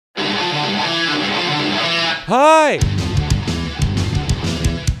Hi!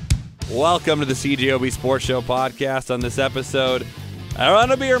 Welcome to the CJOB Sports Show podcast. On this episode, I run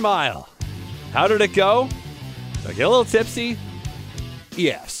a beer mile. How did it go? Did I get a little tipsy?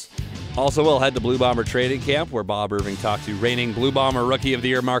 Yes. Also, we'll head to Blue Bomber Trading Camp, where Bob Irving talked to reigning Blue Bomber Rookie of the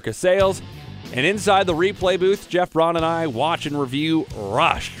Year Marcus Sayles. And inside the replay booth, Jeff Braun and I watch and review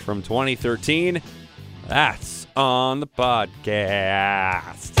Rush from 2013. That's on the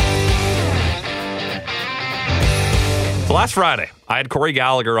podcast. So last Friday, I had Corey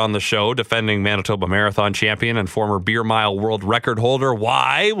Gallagher on the show, defending Manitoba Marathon champion and former beer mile world record holder.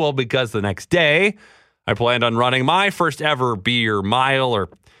 Why? Well, because the next day, I planned on running my first ever beer mile or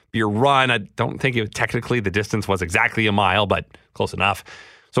beer run. I don't think technically the distance was exactly a mile, but close enough.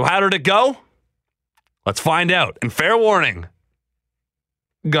 So how did it go? Let's find out. And fair warning,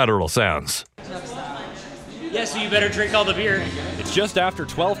 guttural sounds. Yeah, so you better drink all the beer. It's just after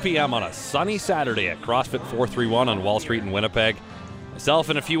 12 p.m. on a sunny Saturday at CrossFit 431 on Wall Street in Winnipeg. Myself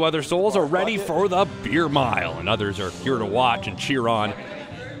and a few other souls are ready for the beer mile, and others are here to watch and cheer on.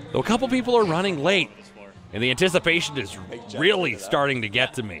 Though a couple people are running late, and the anticipation is really starting to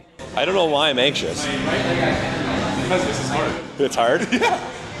get to me. I don't know why I'm anxious. Because this is hard. It's hard?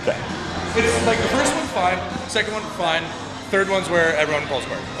 Yeah. Okay. It's like the first one's fine, second one fine, third one's where everyone falls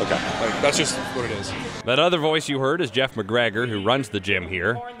apart. Okay. Like, that's just what it is. That other voice you heard is Jeff McGregor, who runs the gym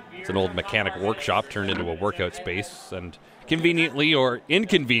here. It's an old mechanic workshop turned into a workout space, and conveniently or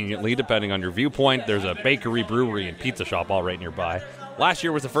inconveniently, depending on your viewpoint, there's a bakery, brewery, and pizza shop all right nearby. Last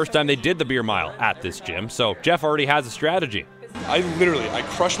year was the first time they did the beer mile at this gym, so Jeff already has a strategy. I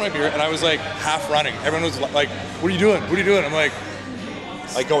crushed my beer and I was like half running. Everyone was like, what are you doing? What are you doing? I'm like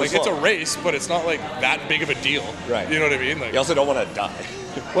it's a race, but it's not like that big of a deal. Right. You know what I mean? Like, You also don't want to die.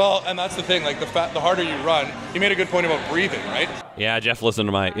 well, and that's the thing. Like the harder you run, you made a good point about breathing, right? Yeah, Jeff listened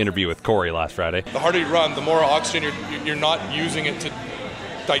to my interview with Corey last Friday. The harder you run, the more oxygen you're not using it to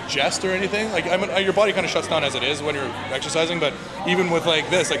digest or anything. Like your body kind of shuts down as it is when you're exercising, but even with like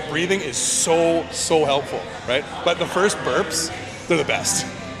this, like breathing is so helpful, right? But the first burps, they're the best.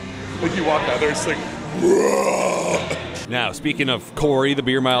 Like you walk out there, it's like whoa. Now, speaking of Corey, the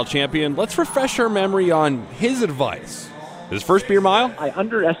beer mile champion, let's refresh our memory on his advice. His first beer mile? I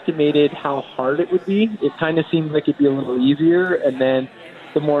underestimated how hard it would be. It kind of seemed like it'd be a little easier, and then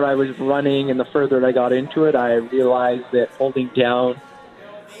the more I was running and the further I got into it, I realized that holding down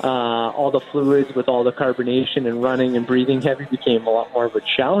all the fluids with all the carbonation and running and breathing heavy became a lot more of a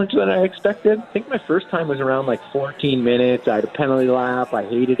challenge than I expected. I think my first time was around like 14 minutes. I had a penalty lap. I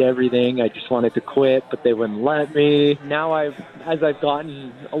hated everything. I just wanted to quit, but they wouldn't let me. Now as I've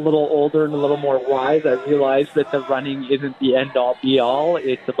gotten a little older and a little more wise, I realized that the running isn't the end-all be-all.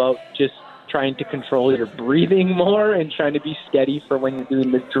 It's about just trying to control your breathing more and trying to be steady for when you're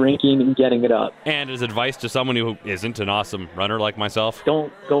doing the drinking and getting it up. And his advice to someone who isn't an awesome runner like myself?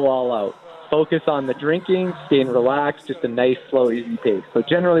 Don't go all out. Focus on the drinking, staying relaxed, just a nice, slow, easy pace. So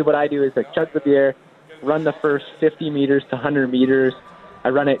generally what I do is I chug the beer, run the first 50 meters to 100 meters. I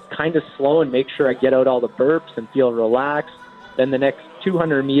run it kind of slow and make sure I get out all the burps and feel relaxed. Then the next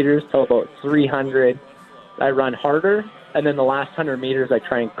 200 meters till about 300, I run harder. And then the last 100 meters, I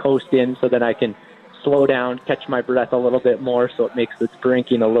try and coast in so that I can slow down, catch my breath a little bit more, so it makes the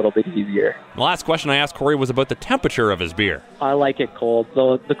drinking a little bit easier. The last question I asked Corey was about the temperature of his beer. I like it cold.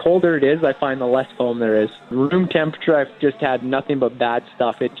 The colder it is, I find the less foam there is. Room temperature, I've just had nothing but bad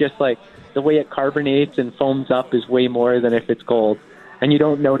stuff. It just like the way it carbonates and foams up is way more than if it's cold. And you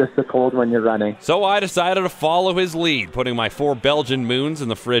don't notice the cold when you're running. So I decided to follow his lead, putting my 4 Belgian Moons in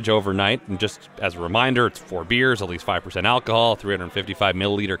the fridge overnight. And just as a reminder, it's 4 beers, at least 5% alcohol, 355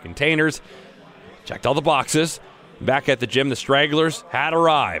 milliliter containers. Checked all the boxes. Back at the gym, the stragglers had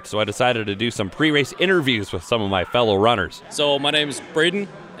arrived. So I decided to do some pre-race interviews with some of my fellow runners. So my name is Braden,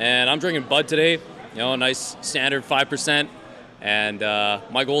 and I'm drinking Bud today. You know, a nice standard 5%. And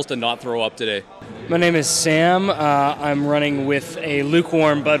my goal is to not throw up today. My name is Sam. I'm running with a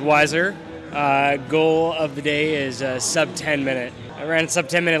lukewarm Budweiser. Goal of the day is a sub 10 minute. I ran a sub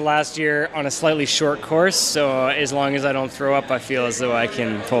 10 minute last year on a slightly short course, so as long as I don't throw up, I feel as though I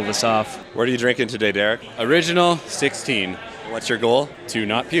can pull this off. What are you drinking today, Derek? Original 16. What's your goal? To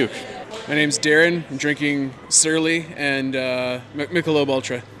not puke. My name's Darren. I'm drinking Surly and Michelob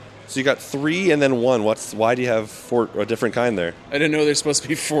Ultra. So you got 3 and then 1. Why do you have 4, a different kind there? I didn't know there's supposed to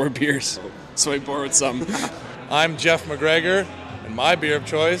be 4 beers, so I borrowed some. I'm Jeff McGregor, and my beer of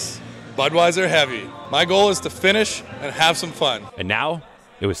choice, Budweiser Heavy. My goal is to finish and have some fun. And now,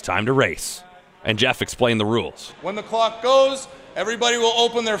 it was time to race. And Jeff explained the rules. When the clock goes, everybody will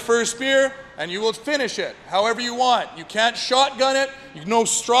open their first beer, and you will finish it however you want. You can't shotgun it. No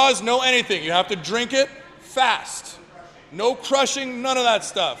straws, no anything. You have to drink it fast. No crushing, none of that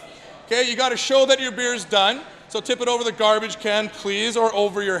stuff. Okay, you got to show that your beer's done. So tip it over the garbage can, please, or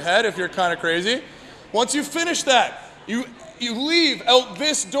over your head if you're kind of crazy. Once you finish that, you leave out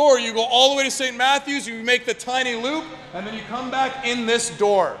this door. You go all the way to St. Matthews, you make the tiny loop, and then you come back in this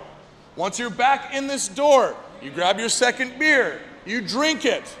door. Once you're back in this door, you grab your second beer, you drink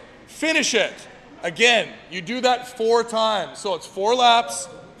it, finish it. Again, you do that 4 times. So it's 4 laps,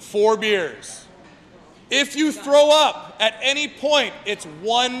 4 beers. If you throw up at any point, it's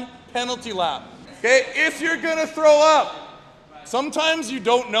 1 penalty lap. Okay, if you're gonna throw up, sometimes you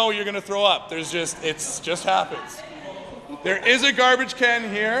don't know you're gonna throw up. It just happens. There is a garbage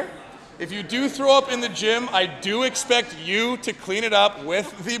can here. If you do throw up in the gym, I do expect you to clean it up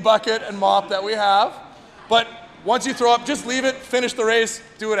with the bucket and mop that we have. But once you throw up, just leave it, finish the race,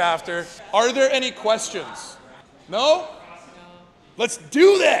 do it after. Are there any questions? No? Let's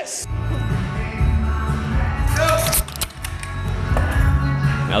do this!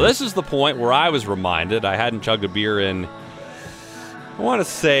 Now, this is the point where I was reminded I hadn't chugged a beer in, I want to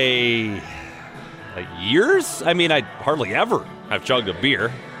say, years? I mean, I hardly ever have chugged a beer.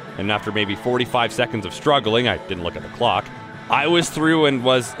 And after maybe 45 seconds of struggling, I didn't look at the clock, I was through and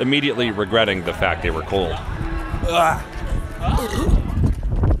was immediately regretting the fact they were cold.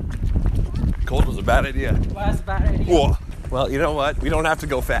 Cold was a bad idea. Well, that's a bad idea. Whoa. Well, you know what? We don't have to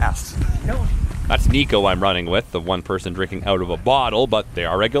go fast. No. That's Nico I'm running with, the one person drinking out of a bottle, but they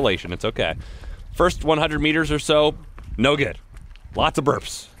are regulation. It's okay. First 100 meters or so, no good. Lots of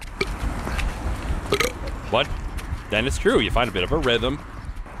burps. But then it's true. You find a bit of a rhythm.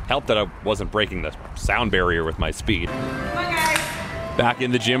 Helped that I wasn't breaking the sound barrier with my speed. Come on, guys. Back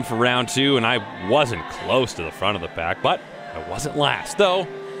in the gym for round 2, and I wasn't close to the front of the pack, but I wasn't last. Though,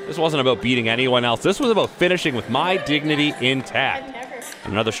 this wasn't about beating anyone else. This was about finishing with my dignity intact.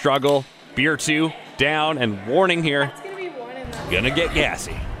 Another struggle. Beer 2, down, and warning here, gonna get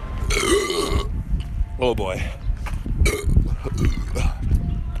gassy. Oh boy.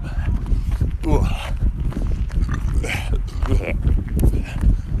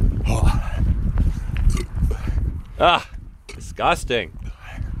 Ah, disgusting.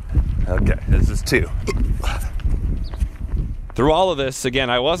 Okay, this is 2. Through all of this, again,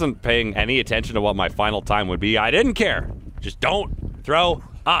 I wasn't paying any attention to what my final time would be. I didn't care. Just don't throw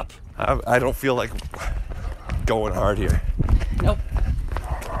up. I don't feel like going hard here. Nope.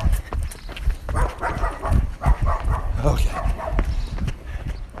 Okay.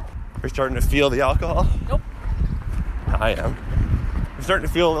 We're starting to feel the alcohol? Nope. I am. I'm starting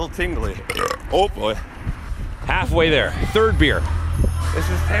to feel a little tingly. Oh boy. Halfway there. 3rd beer. This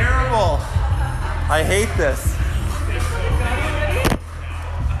is terrible. I hate this.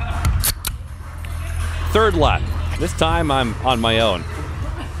 3rd lap. This time I'm on my own.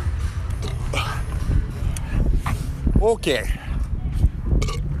 Okay.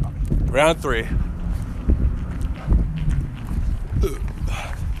 Round 3.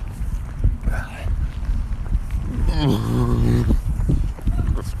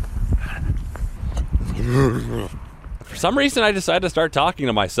 For some reason, I decided to start talking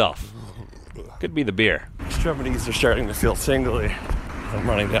to myself. Could be the beer. Extremities are starting to feel tingly. I'm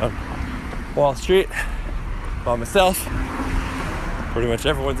running down Wall Street by myself. Pretty much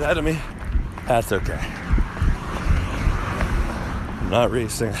everyone's ahead of me. That's okay. I'm not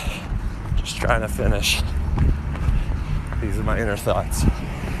racing, just trying to finish. These are my inner thoughts,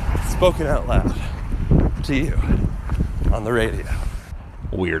 spoken out loud to you on the radio.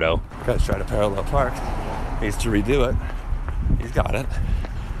 Weirdo. Guys try to parallel park. Needs to redo it. He's got it.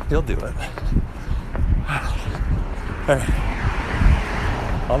 He'll do it. All right.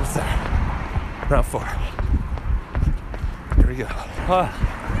 Almost there. Round 4. Here we go.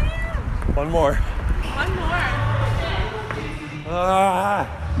 One more. One more.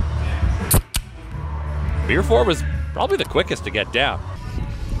 Beer 4 was probably the quickest to get down.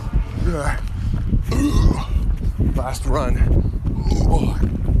 Last run. Oh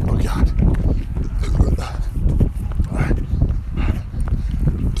God.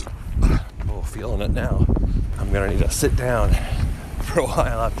 Oh, feeling it now. I'm gonna need to sit down for a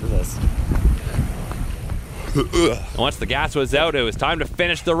while after this. And once the gas was out, it was time to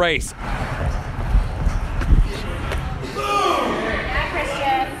finish the race.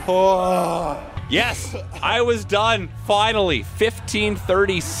 Oh. Yes, I was done, finally.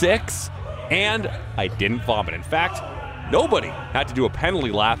 15:36, and I didn't vomit. In fact, nobody had to do a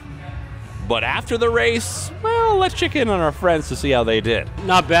penalty lap. But after the race, well, let's check in on our friends to see how they did.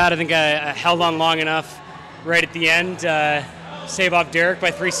 Not bad. I think I held on long enough right at the end. Save off Derek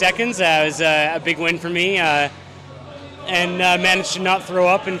by 3 seconds. It was a big win for me. And managed to not throw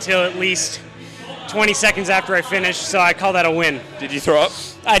up until at least 20 seconds after I finished, so I call that a win. Did you throw up?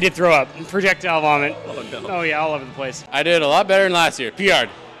 I did throw up. Projectile vomit. Oh, no. Oh, yeah, all over the place. I did a lot better than last year. PR'd.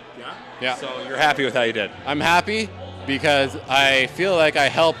 Yeah. So you're happy with how you did? I'm happy because I feel like I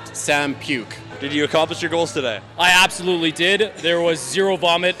helped Sam puke. Did you accomplish your goals today? I absolutely did. There was 0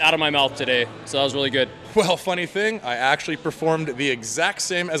 vomit out of my mouth today, so that was really good. Well, funny thing, I actually performed the exact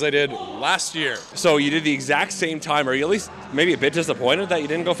same as I did last year. So you did the exact same time. Are you at least maybe a bit disappointed that you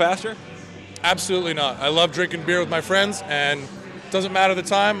didn't go faster? Absolutely not. I love drinking beer with my friends, and it doesn't matter the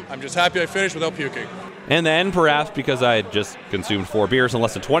time. I'm just happy I finished without puking. And then, perhaps because I had just consumed 4 beers in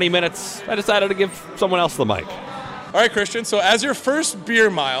less than 20 minutes, I decided to give someone else the mic. All right, Christian, so as your first beer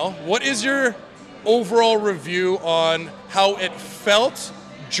mile, what is your overall review on how it felt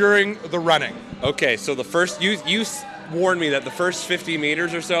during the running? Okay, so the first, you warned me that the first 50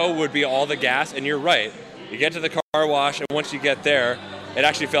 meters or so would be all the gas, and you're right. You get to the car wash, and once you get there, it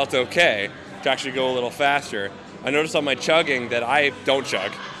actually felt okay to actually go a little faster. I noticed on my chugging that I don't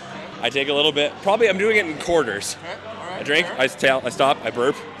chug. I take a little bit, probably I'm doing it in quarters. I drink, I stop, I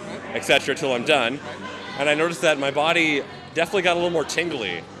burp, etc. till I'm done. And I noticed that my body definitely got a little more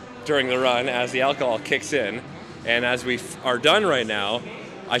tingly during the run as the alcohol kicks in. And as we are done right now,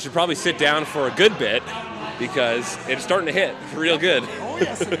 I should probably sit down for a good bit because it's starting to hit real good. Oh,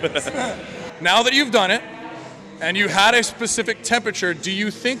 yes, it is. Now that you've done it and you had a specific temperature, do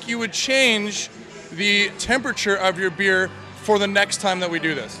you think you would change the temperature of your beer for the next time that we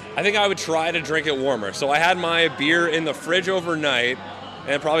do this? I think I would try to drink it warmer. So I had my beer in the fridge overnight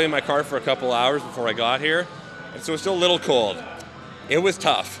and probably in my car for a couple hours before I got here. And so it's still a little cold. It was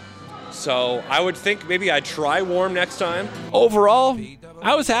tough. So I would think maybe I'd try warm next time. Overall,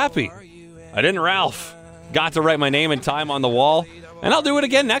 I was happy. I didn't Ralph. Got to write my name and time on the wall. And I'll do it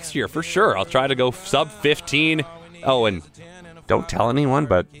again next year for sure. I'll try to go sub 15. Oh, and don't tell anyone,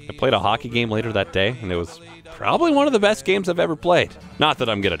 but I played a hockey game later that day, and it was probably one of the best games I've ever played. Not that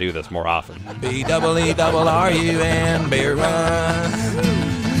I'm going to do this more often. B-double-E-double-R-U-N beer run.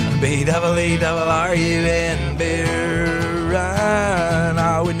 B-double-E-double-R-U-N beer run.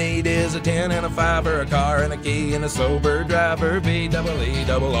 All we need is a 10 and a 5 or a car and a key and a sober driver.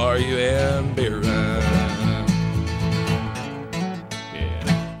 B-double-E-double-R-U-N beer run.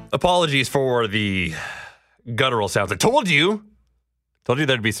 Yeah. Apologies for the guttural sounds. I told you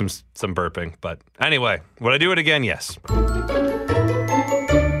there'd be some burping, but anyway, would I do it again? Yes.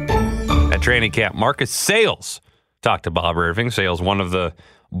 At training camp, Marcus Sayles talked to Bob Irving. Sayles, one of the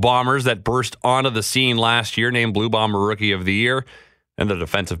Bombers that burst onto the scene last year, named Blue Bomber Rookie of the Year, and the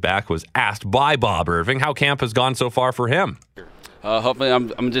defensive back was asked by Bob Irving how camp has gone so far for him. Hopefully,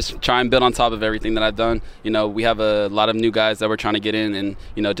 I'm just trying to build on top of everything that I've done. You know, we have a lot of new guys that we're trying to get in, and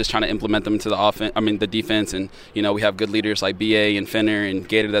just trying to implement them to the offense. The defense, and we have good leaders like BA and Fenner and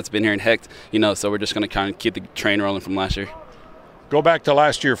Gator that's been here, and Hecht. So we're just going to kind of keep the train rolling from last year. Go back to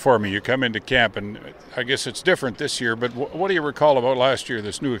last year for me. You come into camp, and I guess it's different this year. But what do you recall about last year?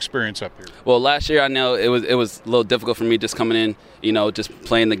 This new experience up here. Well, last year I know it was a little difficult for me just coming in. Just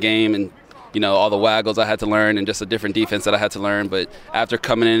playing the game and. All the waggles I had to learn and just a different defense that I had to learn. But after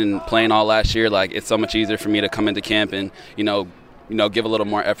coming in and playing all last year, it's so much easier for me to come into camp and, give a little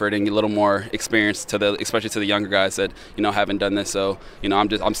more effort and a little more experience especially to the younger guys that, haven't done this. So,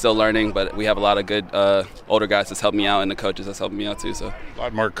 I'm still learning, but we have a lot of good older guys that's helped me out and the coaches that's helping me out too. So a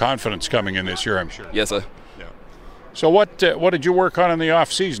lot more confidence coming in this year, I'm sure. Yes, sir. So what did you work on in the off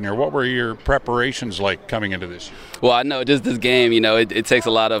season, or what were your preparations like coming into this year? Well, I know just this game, it takes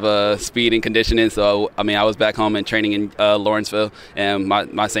a lot of speed and conditioning. So I was back home and training in Lawrenceville, and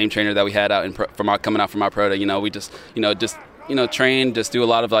my same trainer that we had out coming out from our pro day, we just train, just do a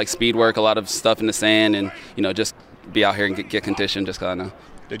lot of speed work, a lot of stuff in the sand, and just be out here and get conditioned. Just because I know.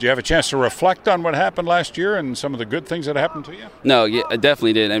 Did you have a chance to reflect on what happened last year and some of the good things that happened to you? No, yeah, I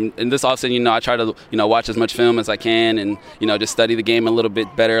definitely did. And this offseason, I try to, watch as much film as I can and, just study the game a little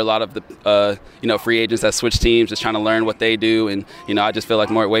bit better. A lot of the, free agents that switch teams, just trying to learn what they do. And, I just feel like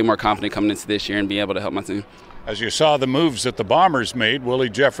way more confident coming into this year and being able to help my team. As you saw the moves that the Bombers made, Willie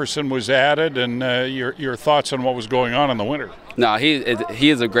Jefferson was added, and your thoughts on what was going on in the winter? No, he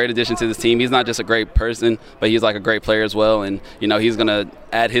is a great addition to this team. He's not just a great person, but he's a great player as well. And, he's going to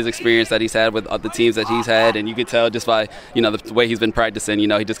add his experience that he's had with the teams that he's had. And you can tell just by, the way he's been practicing.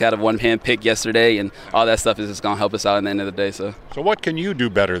 He just got a one-hand pick yesterday, and all that stuff is just going to help us out at the end of the day. So what can you do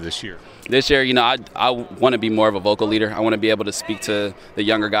better this year? This year, I want to be more of a vocal leader. I want to be able to speak to the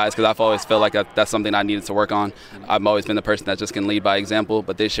younger guys because I've always felt like that's something I needed to work on. I've always been the person that just can lead by example.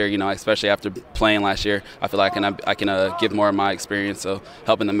 But this year, especially after playing last year, I feel like I can give more of my experience, so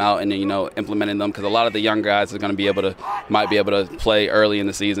helping them out and then, implementing them, because a lot of the young guys are going to might be able to play early in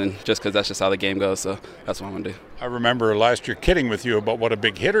the season just because that's just how the game goes. So that's what I'm going to do. I remember last year kidding with you about what a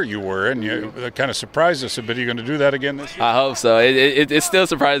big hitter you were, and that kind of surprised us a bit. Are you going to do that again this year? I hope so. It still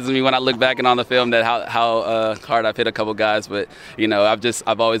surprises me when I look back and on the film that how hard I've hit a couple guys, but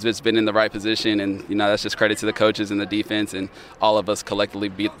I've always just been in the right position, and that's just credit to the coaches and the defense and all of us collectively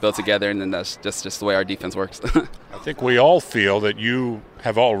built together, and then that's just the way our defense works. I think we all feel that you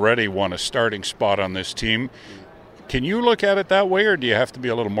have already won a starting spot on this team. Can you look at it that way, or do you have to be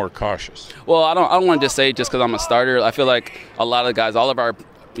a little more cautious? Well, I don't want to just say just because I'm a starter. I feel like a lot of the guys, all of our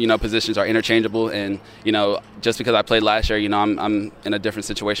positions are interchangeable, and just because I played last year, I'm in a different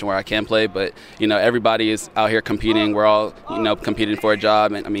situation where I can play, but everybody is out here competing. We're all competing for a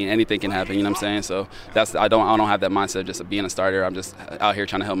job, and I mean anything can happen. You know what I'm saying? So I don't have that mindset just of being a starter. I'm just out here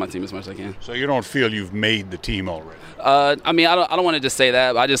trying to help my team as much as I can. So you don't feel you've made the team already? I mean, I don't want to just say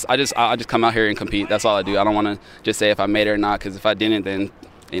that. I just come out here and compete. That's all I do. I don't want to just say if I made it or not, because if I didn't, then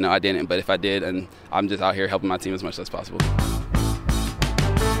I didn't. But if I did, and I'm just out here helping my team as much as possible.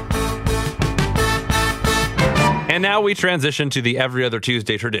 And now we transition to the every other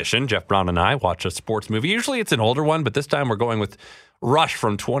Tuesday tradition. Jeff Brown and I watch a sports movie. Usually it's an older one, but this time we're going with Rush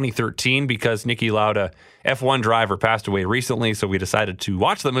from 2013 because Niki Lauda, F1 driver, passed away recently. So we decided to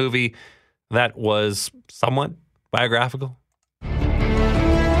watch the movie that was somewhat biographical.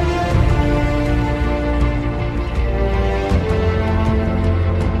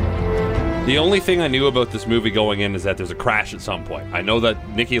 The only thing I knew about this movie going in is that there's a crash at some point. I know that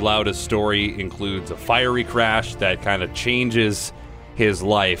Niki Lauda's story includes a fiery crash that kind of changes his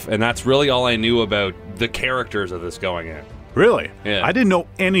life, and that's really all I knew about the characters of this going in. Really? Yeah. I didn't know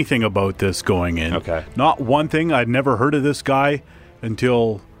anything about this going in. Okay. Not one thing. I'd never heard of this guy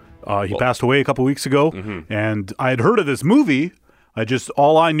until he passed away a couple weeks ago, and I had heard of this movie.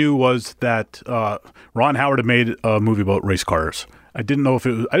 All I knew was that Ron Howard had made a movie about race cars. I didn't know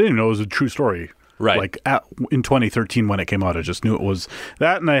it was a true story. Right. Like in 2013 when it came out, I just knew it was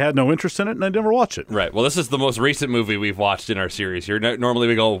that, and I had no interest in it, and I never watched it. Right. Well, this is the most recent movie we've watched in our series here. Normally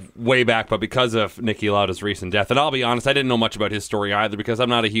we go way back, but because of Niki Lauda's recent death, and I'll be honest, I didn't know much about his story either because I'm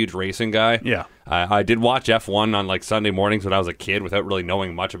not a huge racing guy. Yeah. I did watch F1 on like Sunday mornings when I was a kid without really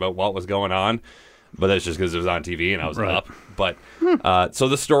knowing much about what was going on, but that's just because it was on TV and I was up. But so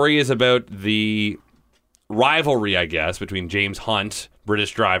the story is about the rivalry, I guess, between James Hunt,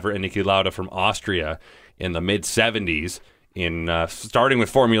 British driver, and Niki Lauda from Austria in the mid-'70s, starting with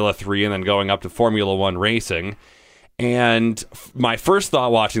Formula 3 and then going up to Formula 1 racing. And my first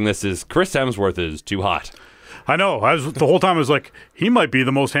thought watching this is Chris Hemsworth is too hot. I know. The whole time I was like, he might be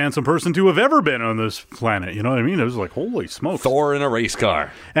the most handsome person to have ever been on this planet. You know what I mean? It was like, holy smokes. Thor in a race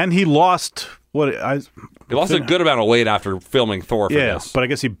car. And he lost... He lost a good amount of weight after filming Thor for this. But I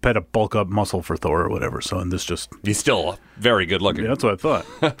guess he had a bulk up muscle for Thor or whatever. So, and this just... He's still very good looking. Yeah, that's what I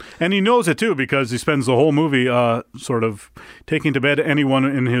thought. And he knows it too because he spends the whole movie sort of taking to bed anyone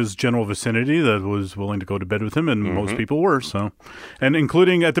in his general vicinity that was willing to go to bed with him, and most people were. So, and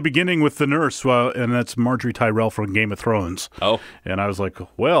including at the beginning with the nurse, and that's Marjorie Tyrell from Game of Thrones. Oh. And I was like,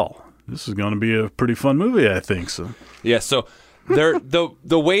 well, this is going to be a pretty fun movie, I think. So. Yeah, so...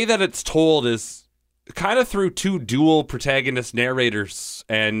 the way that it's told is kind of through two dual protagonist narrators,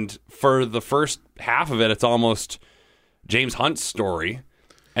 and for the first half of it, it's almost James Hunt's story,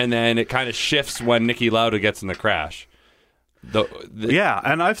 and then it kind of shifts when Niki Lauda gets in the crash. Yeah,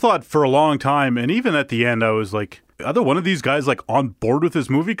 and I've thought for a long time, and even at the end, I was like, either one of these guys like on board with this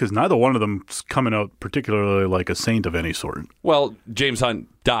movie, because neither one of them's coming out particularly like a saint of any sort. Well, James Hunt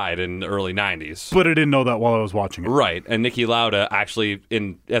died in the early 90s. But I didn't know that while I was watching it. Right, and Niki Lauda actually,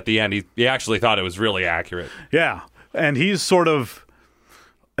 at the end, he actually thought it was really accurate. Yeah, and he's sort of,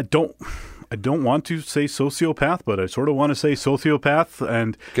 I don't want to say sociopath, but I sort of want to say sociopath,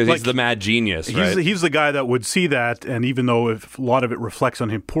 and because he's the mad genius, right? He's the guy that would see that, and even though if a lot of it reflects on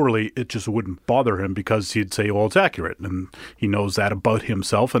him poorly, it just wouldn't bother him because he'd say, well, it's accurate, and he knows that about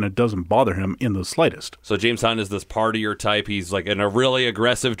himself, and it doesn't bother him in the slightest. So James Hunt is this partier type. He's like a really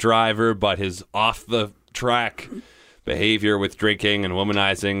aggressive driver, but his off the track behavior with drinking and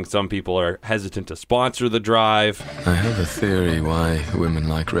womanizing, some people are hesitant to sponsor the drive. I have a theory why women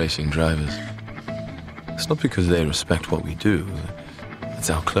like racing drivers. It's not because they respect what we do. It's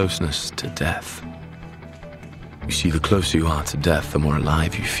our closeness to death. You see, the closer you are to death, the more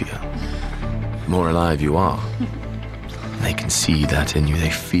alive you feel. The more alive you are. They can see that in you. They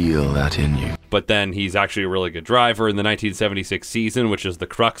feel that in you. But then he's actually a really good driver. In the 1976 season, which is the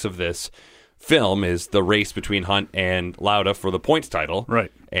crux of this film, is the race between Hunt and Lauda for the points title.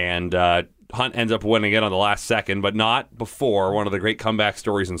 Right. And Hunt ends up winning it on the last second, but not before one of the great comeback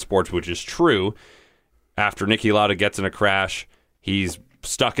stories in sports, which is true. After Niki Lauda gets in a crash, he's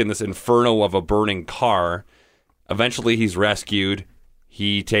stuck in this inferno of a burning car. Eventually, he's rescued.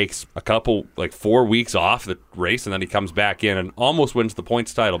 He takes 4 weeks off the race, and then he comes back in and almost wins the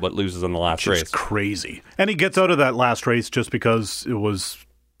points title, but loses in the last race. It's crazy. And he gets out of that last race just because it was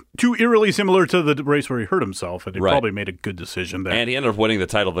too eerily similar to the race where he hurt himself, and he probably made a good decision there. And he ended up winning the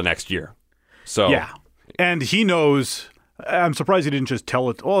title the next year. So yeah, and he knows. I'm surprised he didn't just tell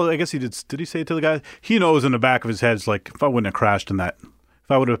it. Well, I guess he did. Did he say it to the guy? He knows in the back of his head, like, if I wouldn't have crashed in that,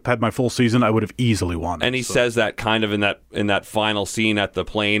 if I would have had my full season, I would have easily won. And he says that kind of in that final scene at the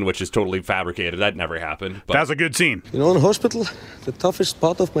plane, which is totally fabricated. That never happened. But that's a good scene. You know, in hospital, the toughest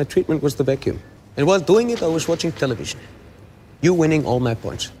part of my treatment was the vacuum. And while doing it, I was watching television. You winning all my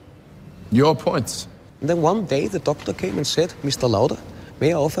points. Your points? And then one day, the doctor came and said, Mr. Lauda,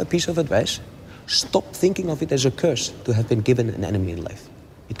 may I offer a piece of advice? Stop thinking of it as a curse to have been given an enemy in life.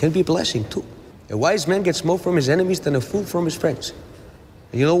 It can be a blessing, too. A wise man gets more from his enemies than a fool from his friends.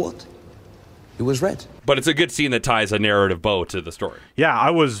 And you know what? He was right. But it's a good scene that ties a narrative bow to the story. Yeah,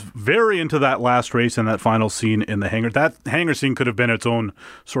 I was very into that last race and that final scene in the hangar. That hangar scene could have been its own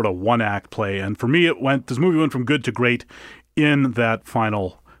sort of one-act play. And for me, this movie went from good to great in that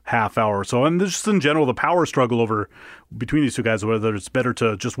final half hour or so. And just in general, the power struggle between these two guys, whether it's better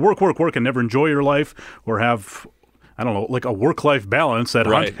to just work and never enjoy your life, or have, I don't know, like a work-life balance that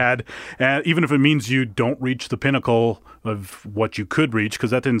Hunt had, and even if it means you don't reach the pinnacle of what you could reach,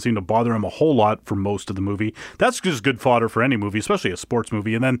 because that didn't seem to bother him a whole lot for most of the movie. That's just good fodder for any movie, especially a sports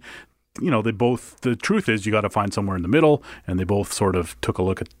movie. And then, the truth is you got to find somewhere in the middle, and they both sort of took a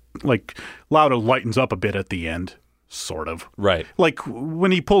look at, like, Lauda lightens up a bit at the end. Sort of. Right. Like,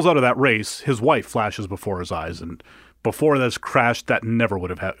 when he pulls out of that race, his wife flashes before his eyes, and before this crash, that never would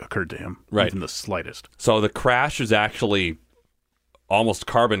have occurred to him, even the slightest. So the crash is actually almost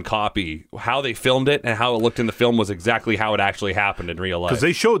carbon copy. How they filmed it and how it looked in the film was exactly how it actually happened in real life. Because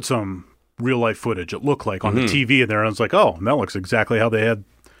they showed some real-life footage, it looked like, on the TV in there, and I was like, oh, that looks exactly how they had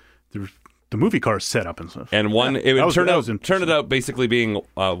the movie cars set up and stuff. And turned out basically being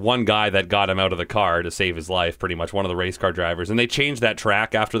one guy that got him out of the car to save his life, pretty much, one of the race car drivers. And they changed that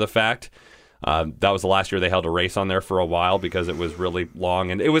track after the fact. That was the last year they held a race on there for a while because it was really long.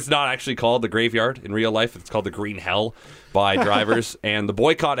 And it was not actually called the Graveyard in real life. It's called the Green Hell by drivers. And the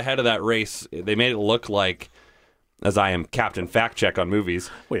boycott ahead of that race, they made it look like, as I am Captain Fact Check on movies.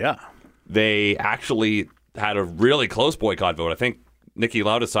 Well, yeah. They actually had a really close boycott vote. I think Niki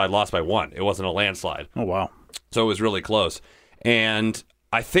Lauda's side lost by 1. It wasn't a landslide. Oh, wow. So it was really close. And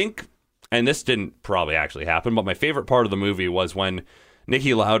I think, and this didn't probably actually happen, but my favorite part of the movie was when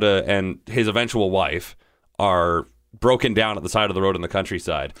Niki Lauda and his eventual wife are broken down at the side of the road in the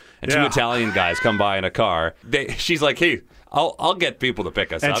countryside. And two Italian guys come by in a car. She's like, hey, I'll get people to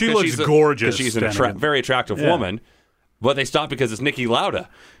pick us up. And she looks gorgeous. Because she's a very attractive woman. But they stop because it's Niki Lauda.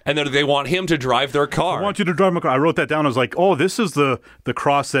 And then they want him to drive their car. I want you to drive my car. I wrote that down. I was like, oh, this is the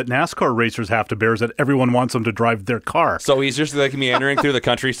cross that NASCAR racers have to bear, is that everyone wants them to drive their car. So he's just like meandering through the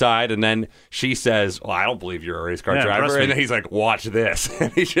countryside, and then she says, oh, I don't believe you're a race car driver. And then he's like, watch this.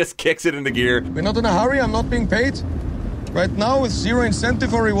 And he just kicks it into gear. We're not in a hurry. I'm not being paid. Right now, with zero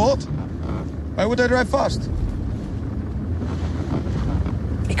incentive or reward, why would I drive fast?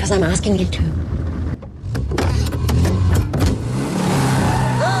 Because I'm asking you to.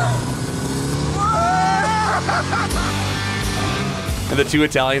 And the two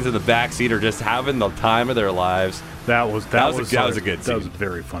Italians in the back seat are just having the time of their lives. That was a good scene. That was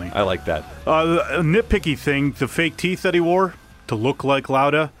very funny. I like that. A nitpicky thing, the fake teeth that he wore to look like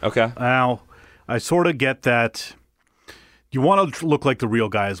Lauda. Okay. Now, I sort of get that you want to look like the real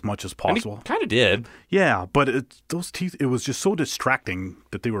guy as much as possible. And he kind of did. Yeah, but those teeth, it was just so distracting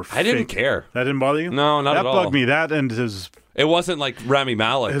that they were fake. I didn't care. That didn't bother you? No, not at all. That bugged me. That and his... It wasn't like Rami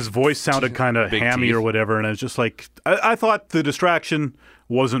Malek. His voice sounded kind of hammy teeth. Or whatever, and it was just like... I thought the distraction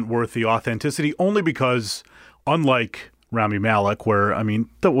wasn't worth the authenticity, only because, unlike Rami Malek, where, I mean,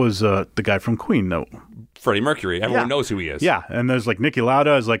 that was the guy from Queen, though. Freddie Mercury. Everyone knows who he is. Yeah, and there's like Niki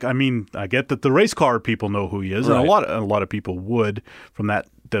Lauda is like, I mean, I get that the race car people know who he is, and a lot of people would from that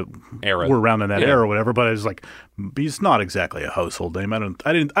era. Were around in that era or whatever, but it's like, he's not exactly a household name. I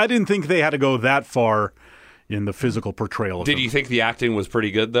didn't think they had to go that far in the physical portrayal of him. Did you think the acting was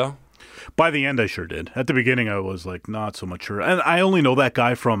pretty good, though? By the end, I sure did. At the beginning, I was like, not so much sure. And I only know that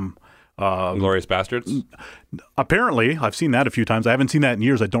guy from Inglourious Bastards? Apparently, I've seen that a few times. I haven't seen that in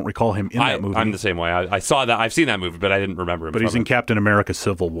years. I don't recall him in that movie. I'm the same way. I saw that. I've seen that movie, but I didn't remember him. But he's in Captain America: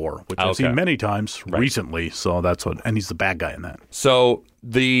 Civil War, which I've Okay. seen many times recently. So that's what, and he's the bad guy in that. So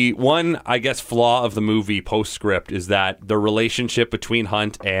the one, I guess, flaw of the movie postscript is that the relationship between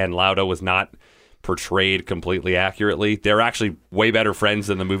Hunt and Lauda was not portrayed completely accurately. They're actually way better friends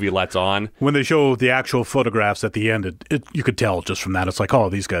than the movie lets on. When they show the actual photographs at the end, you could tell just from that. It's like, oh,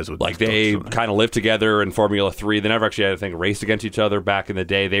 these guys would like they kind of lived together in Formula 3. They never actually had, I think, raced against each other back in the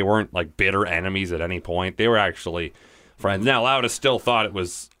day. They weren't like bitter enemies at any point. They were actually friends. Now, Lauda still thought it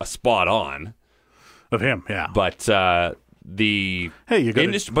was a spot on of him, yeah. But the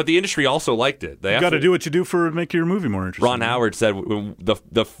but the industry also liked it. You got to do what you do for make your movie more interesting. Ron Howard said when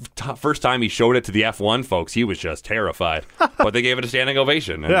the first time he showed it to the F1 folks, he was just terrified. But they gave it a standing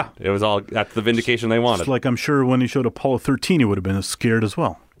ovation. And it was all that's the vindication they wanted. It's like I'm sure when he showed Apollo 13, he would have been scared as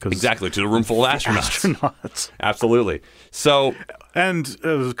well. Exactly, to the room full of astronauts. Absolutely. So, and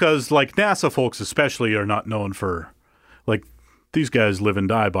because like NASA folks especially are not known for like. These guys live and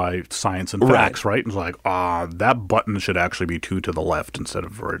die by science and facts, right? And it's like, that button should actually be 2 to the left instead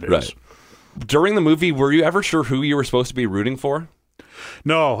of where it is. Right. During the movie, were you ever sure who you were supposed to be rooting for?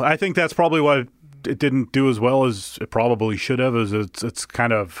 No, I think that's probably why it didn't do as well as it probably should have. It's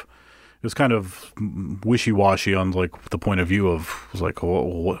kind of wishy-washy on like the point of view of like,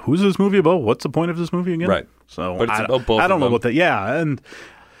 who's this movie about? What's the point of this movie again? Right. So but it's about both I don't know them. what that. Yeah,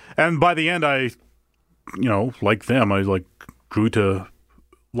 and by the end, I like them. I like. Grew to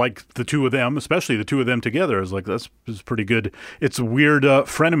like the two of them, especially the two of them together. I was like, this is pretty good. It's a weird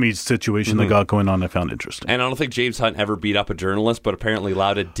frenemies situation they got going on I found interesting. And I don't think James Hunt ever beat up a journalist, but apparently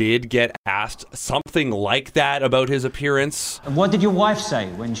Lauda did get asked something like that about his appearance. And what did your wife say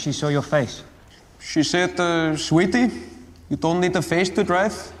when she saw your face? She said, sweetie, you don't need a face to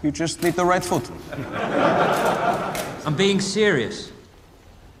drive, you just need the right foot. I'm being serious.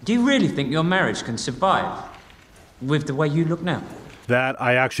 Do you really think your marriage can survive with the way you look now? That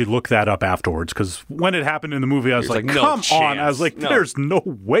I actually looked that up afterwards because when it happened in the movie, I was like, no "Come on!" I was like, No. "There's no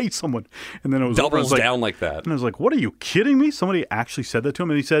way someone." And then it was over. I Doubles was down like that. And I was like, "What are you kidding me?" Somebody actually said that to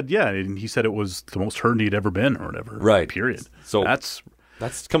him, and he said, "Yeah," and he said it was the most hurt he'd ever been, or whatever. Right. Period. So that's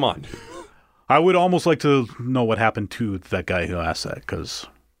come on. I would almost like to know what happened to that guy who asked that because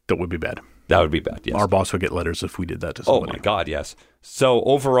that would be bad. That would be bad. Yes. Our boss would get letters if we did that to Oh somebody. my God, yes. So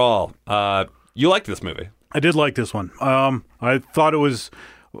overall, you liked this movie. I did like this one. I thought it was.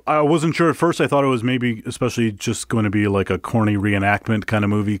 I wasn't sure at first. I thought it was maybe especially just going to be like a corny reenactment kind of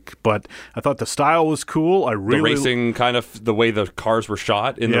movie, but I thought the style was cool. The racing, kind of the way the cars were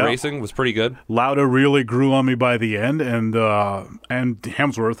shot in the racing was pretty good. Lauda really grew on me by the end, and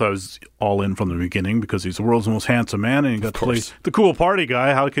Hemsworth I was all in from the beginning because he's the world's most handsome man, and he got to play the cool party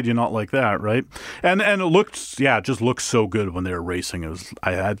guy. How could you not like that, right? And it looked, it just looked so good when they were racing. It was,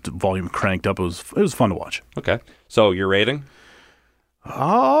 I had the volume cranked up. It was fun to watch. Okay, so your rating?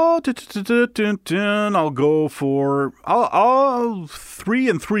 I'll go for 3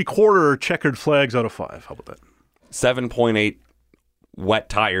 3/4 checkered flags out of 5. How about that? 7.8 wet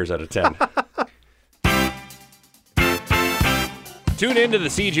tires out of 10. Tune in to the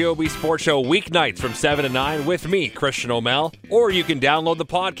CJOB Sports Show weeknights from 7 to 9 with me, Christian O'Mel, or you can download the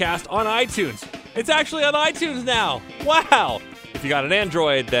podcast on iTunes. It's actually on iTunes now. Wow! If you got an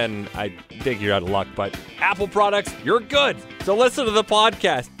Android, then I think you're out of luck. But Apple products, you're good. So listen to the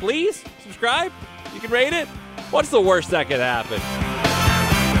podcast. Please subscribe. You can rate it. What's the worst that could happen?